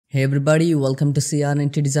Hey everybody, welcome to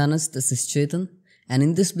CRNT Designers. This is Chetan, and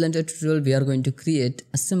in this Blender tutorial we are going to create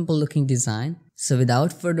a simple looking design. So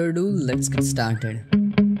without further ado, let's get started.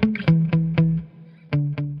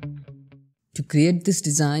 To create this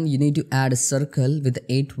design, you need to add a circle with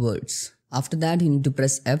 8 words. After that, you need to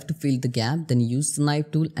press F to fill the gap, then use the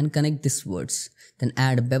knife tool and connect these words. Then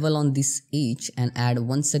add a bevel on this edge and add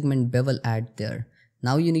one segment bevel at there.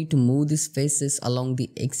 Now you need to move these faces along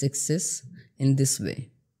the x-axis in this way.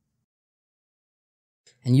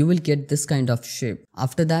 And you will get this kind of shape.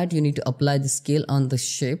 After that, you need to apply the scale on the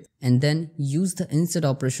shape and then use the insert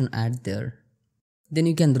operation at there. Then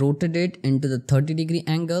you can rotate it into the 30-degree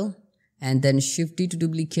angle and then shift D to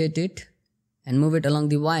duplicate it and move it along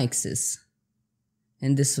the y-axis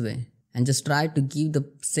in this way, and just try to give the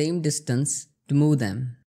same distance to move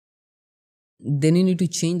them. Then you need to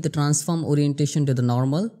change the transform orientation to the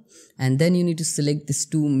normal, and then you need to select these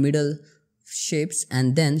two middle shapes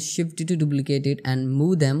and then shift D to duplicate it and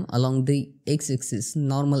move them along the x-axis,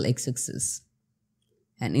 normal x-axis.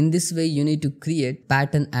 And in this way you need to create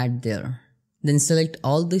pattern at there. Then select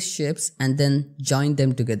all these shapes and then join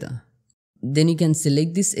them together. Then you can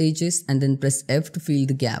select these edges and then press F to fill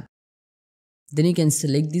the gap. Then you can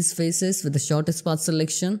select these faces with the shortest path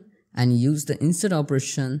selection and use the insert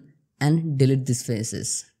operation and delete these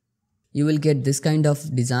faces. You will get this kind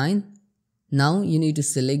of design. Now you need to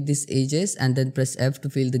select these edges and then press F to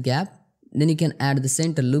fill the gap. Then you can add the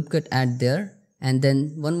center loop cut at there, and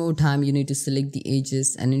then one more time you need to select the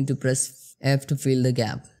edges and you need to press F to fill the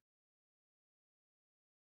gap.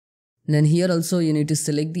 Then here also you need to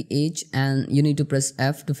select the edge and you need to press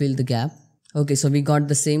F to fill the gap. Okay, so we got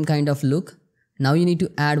the same kind of look. Now you need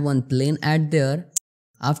to add one plane at there.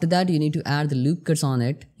 After that you need to add the loop cuts on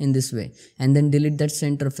it in this way and then delete that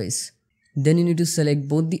center face. Then you need to select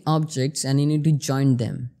both the objects and you need to join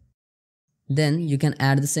them. Then you can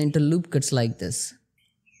add the center loop cuts like this.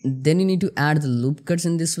 Then you need to add the loop cuts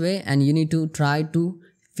in this way and you need to try to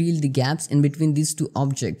fill the gaps in between these two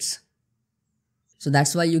objects. So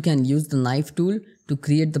that's why you can use the knife tool to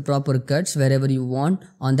create the proper cuts wherever you want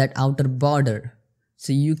on that outer border.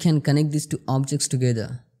 So you can connect these two objects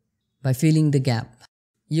together by filling the gap.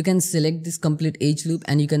 You can select this complete edge loop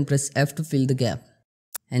and you can press F to fill the gap.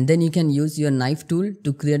 And then you can use your knife tool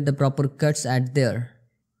to create the proper cuts at there.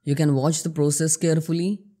 You can watch the process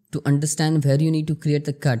carefully to understand where you need to create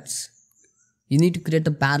the cuts. You need to create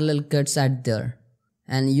the parallel cuts at there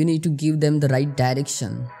and you need to give them the right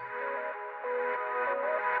direction.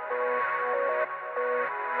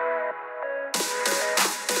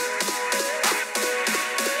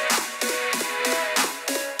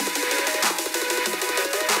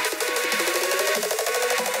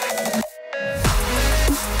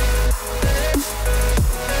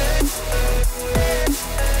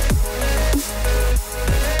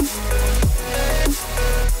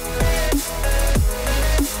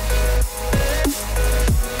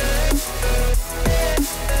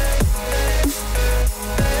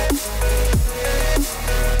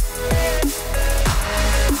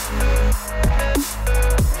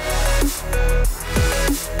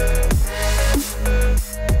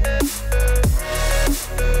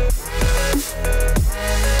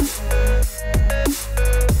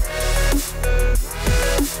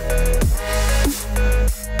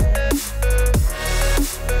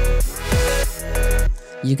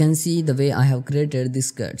 You can see the way I have created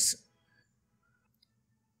these cuts.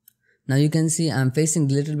 Now you can see I am facing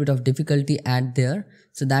a little bit of difficulty at there.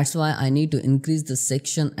 So that's why I need to increase the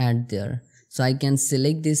section at there. So I can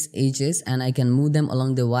select these edges and I can move them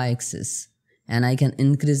along the y-axis. And I can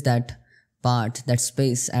increase that part, that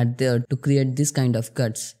space at there to create this kind of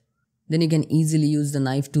cuts. Then you can easily use the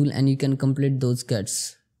knife tool and you can complete those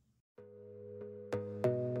cuts.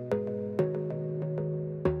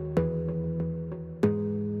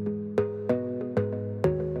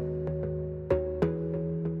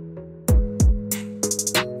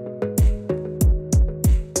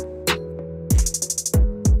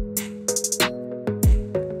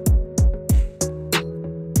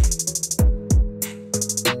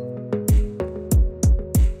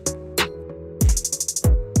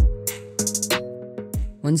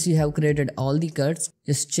 Once you have created all the cuts,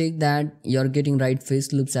 just check that you are getting right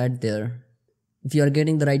face loops at there. If you are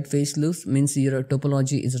getting the right face loops, means your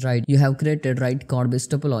topology is right. You have created right chord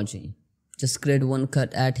based topology. Just create one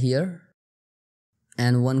cut at here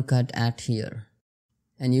and one cut at here.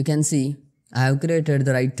 And you can see I have created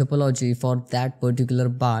the right topology for that particular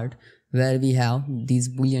part where we have these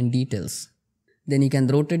boolean details. Then you can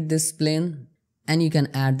rotate this plane and you can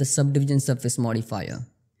add the subdivision surface modifier.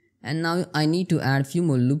 And now I need to add few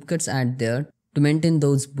more loop cuts at there to maintain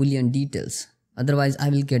those boolean details. Otherwise I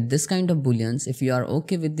will get this kind of booleans. If you are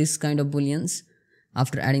okay with this kind of booleans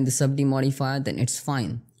after adding the subd modifier, then it's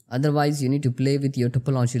fine. Otherwise you need to play with your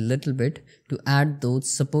topology a little bit to add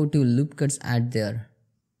those supportive loop cuts at there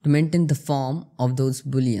to maintain the form of those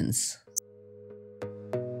booleans.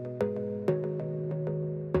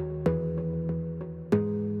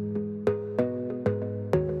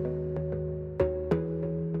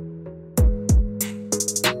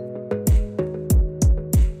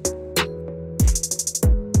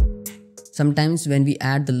 Sometimes when we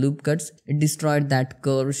add the loop cuts, it destroyed that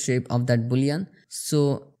curve shape of that boolean.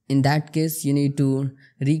 So in that case, you need to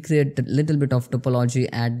recreate a little bit of topology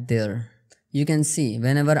at there. You can see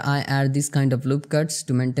whenever I add this kind of loop cuts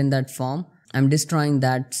to maintain that form, I'm destroying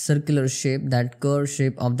that circular shape, that curve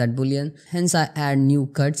shape of that boolean. Hence I add new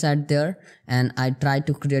cuts at there and I try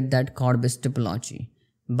to create that chord-based topology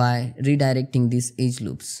by redirecting these edge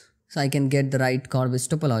loops. So I can get the right chord-based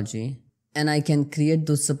topology and I can create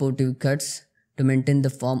those supportive cuts to maintain the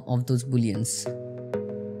form of those booleans.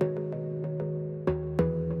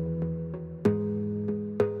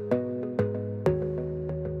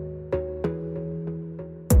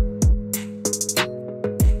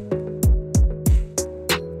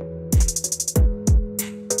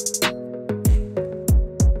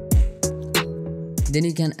 Then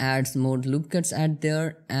you can add some more loop cuts at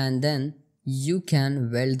there and then you can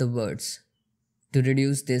weld the words. To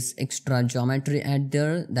reduce this extra geometry at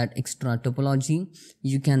there, that extra topology,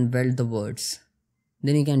 you can weld the words.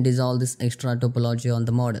 Then you can dissolve this extra topology on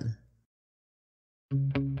the model.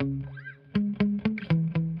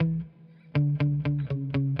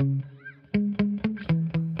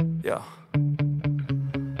 Yeah.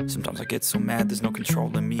 Sometimes I get so mad, there's no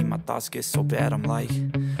controlling me. My thoughts get so bad, I'm like,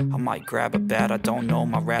 I might grab a bat, I don't know.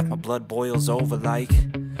 My wrath, my blood boils over like,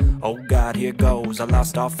 oh God, here goes. I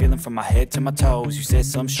lost all feeling from my head to my toes. You said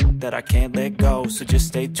some shit that I can't let go, so just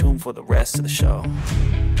stay tuned for the rest of the show.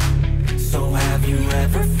 So have you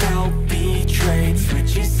ever felt betrayed?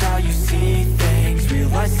 Switches how you see things,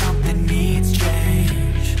 realize something needs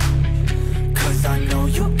change. Cause I know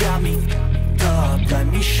you got me f***ed up. Let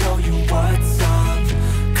me show you what's up.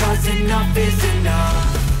 Cause enough is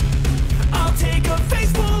enough. I'll take a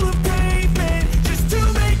face full of pavement just to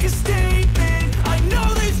make a statement. I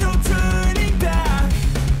know there's no turning back.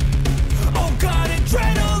 Oh God,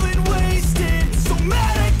 adrenaline wasted, so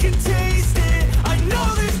mad I can taste it. I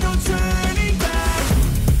know there's no turning back.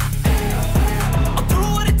 I'll do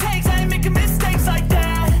what it takes, I ain't making mistakes like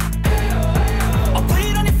that. I'll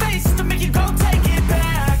bleed on your face to make you go take it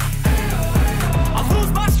back. I'll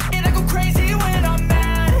lose my shit and I go crazy when I'm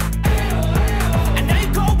mad. And now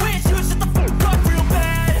you go wish you shut the fuck up real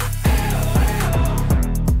bad.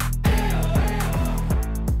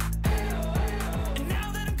 And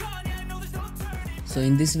now that I'm gone, yeah, I know there's no turning. So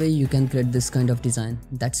in this way you can create this kind of design.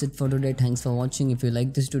 That's it for today. Thanks for watching. If you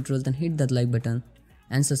like this tutorial, then hit that like button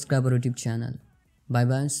and subscribe our YouTube channel. Bye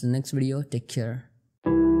bye. See you next video. Take care.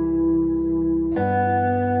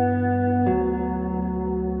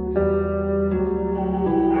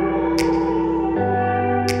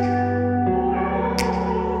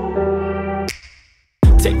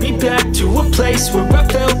 Take me back to a place where I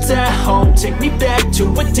felt at home. Take me back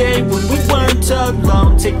to a day when we weren't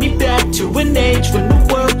alone. Take me back to an age when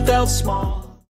the world felt small.